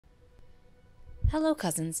Hello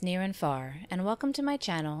cousins near and far, and welcome to my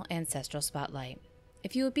channel, Ancestral Spotlight.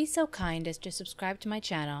 If you would be so kind as to subscribe to my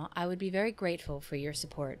channel, I would be very grateful for your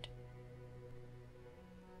support.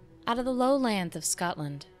 Out of the lowlands of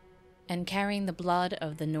Scotland, and carrying the blood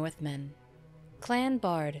of the Northmen, Clan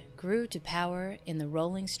Baird grew to power in the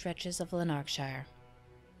rolling stretches of Lanarkshire.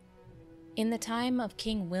 In the time of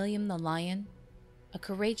King William the Lion, a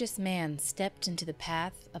courageous man stepped into the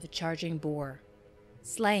path of a charging boar,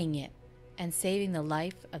 slaying it and saving the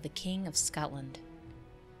life of the King of Scotland.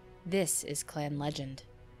 This is clan legend.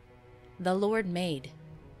 "The Lord made"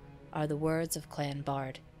 are the words of Clan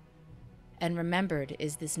Baird, and remembered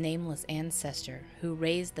is this nameless ancestor who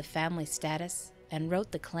raised the family status and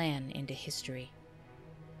wrote the clan into history.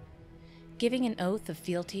 Giving an oath of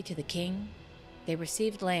fealty to the king, they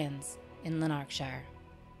received lands in Lanarkshire.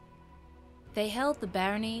 They held the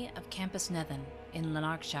barony of Auchmedden in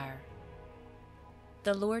Lanarkshire,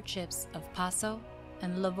 the lordships of Paso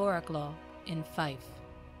and Lavoraclaw in Fife,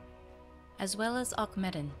 as well as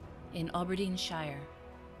Auchmedden in Aberdeenshire,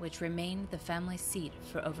 which remained the family seat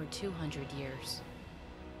for over 200 years.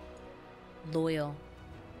 Loyal,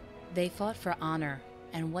 they fought for honor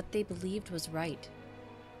and what they believed was right,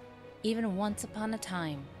 even once upon a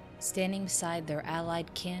time standing beside their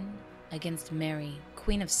allied kin against Mary,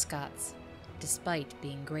 Queen of Scots, despite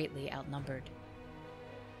being greatly outnumbered.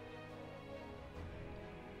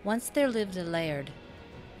 Once there lived a laird,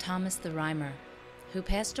 Thomas the Rhymer, who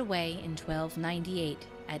passed away in 1298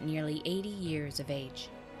 at nearly 80 years of age.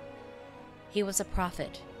 He was a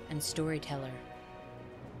prophet and storyteller.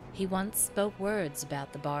 He once spoke words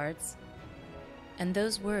about the bards, and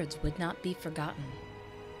those words would not be forgotten.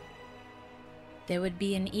 There would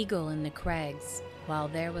be an eagle in the crags, while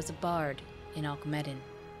there was a bard in Auchmedden.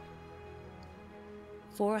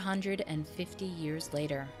 450 years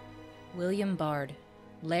later, William Baird,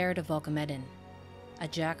 Laird of Auchmedden, a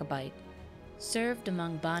Jacobite, served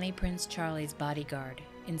among Bonnie Prince Charlie's bodyguard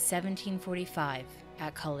in 1745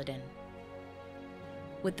 at Culloden.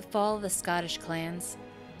 With the fall of the Scottish clans,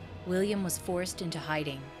 William was forced into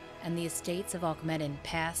hiding, and the estates of Auchmedden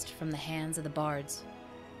passed from the hands of the bards.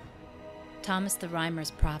 Thomas the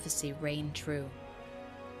Rhymer's prophecy reigned true.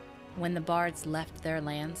 When the bards left their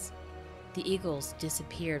lands, the eagles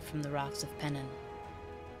disappeared from the rocks of Pennon.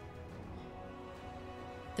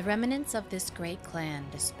 The remnants of this great clan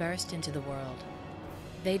dispersed into the world.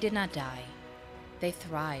 They did not die. They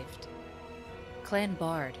thrived. Clan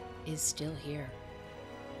Baird is still here.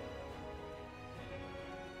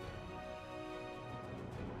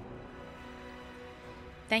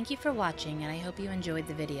 Thank you for watching, and I hope you enjoyed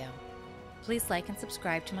the video. Please like and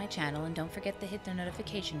subscribe to my channel, and don't forget to hit the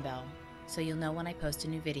notification bell so you'll know when I post a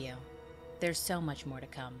new video. There's so much more to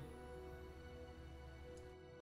come.